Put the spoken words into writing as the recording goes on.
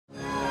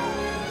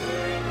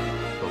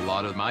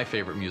lot of my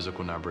favorite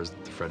musical numbers,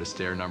 the Fred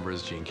Astaire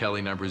numbers, Gene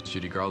Kelly numbers,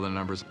 Judy Garland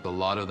numbers, a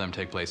lot of them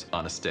take place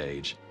on a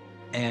stage.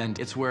 And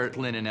it's where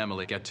Lynn and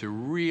Emily get to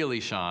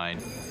really shine.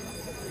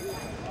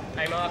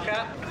 Hey,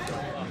 Marker.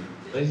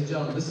 Ladies and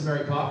gentlemen, this is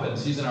Mary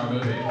Poppins. She's in our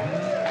movie.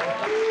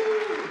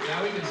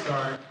 Now we can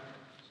start.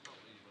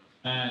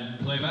 And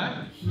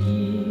playback.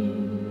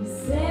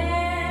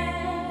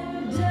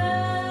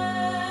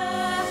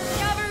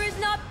 Cover is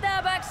not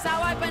the book, so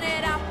open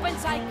it up and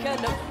take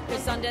a look.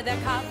 Cause under the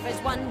covers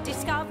one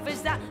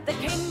discovers that the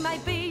king may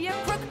be a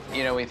crook.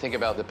 You know, when you think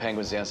about the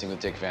penguins dancing with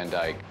Dick Van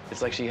Dyke,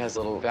 it's like she has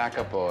little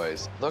backup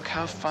boys. Look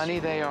how funny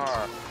they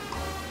are.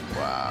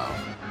 Wow.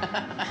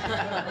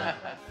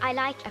 I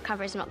like A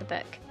Cover Is Not the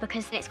Book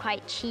because it's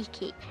quite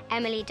cheeky.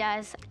 Emily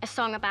does a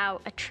song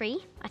about a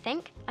tree, I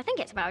think. I think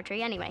it's about a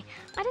tree anyway.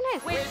 I don't know.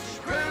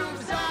 Which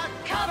proves a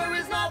cover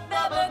is not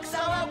the book, so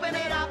open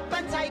it up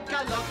and take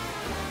a look.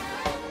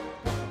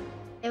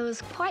 It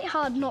was quite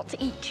hard not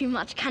to eat too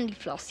much candy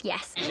floss,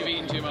 yes. You've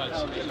eaten too much.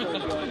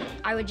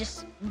 I would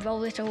just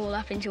roll it all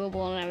up into a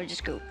ball and I would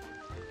just go.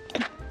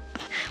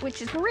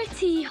 Which is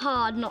pretty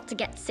hard not to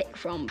get sick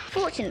from.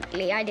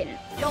 Fortunately, I didn't.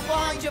 You'll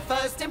find your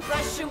first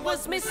impression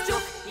was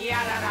mistook.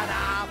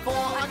 Yeah-da-da-da.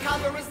 For a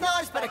cover is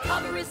nice, but a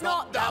cover is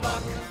not the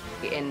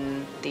book.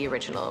 In the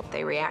original,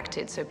 they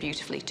reacted so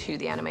beautifully to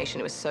the animation.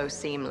 It was so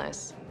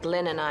seamless.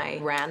 Lynn and I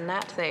ran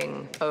that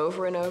thing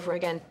over and over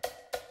again.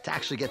 To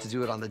actually get to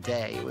do it on the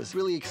day, it was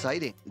really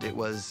exciting. It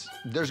was,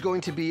 there's going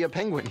to be a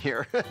penguin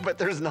here, but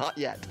there's not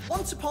yet.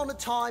 Once upon a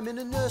time in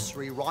a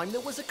nursery rhyme,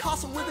 there was a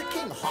castle with a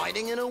king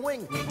hiding in a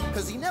wing,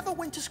 'cause he never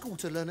went to school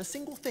to learn a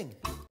single thing.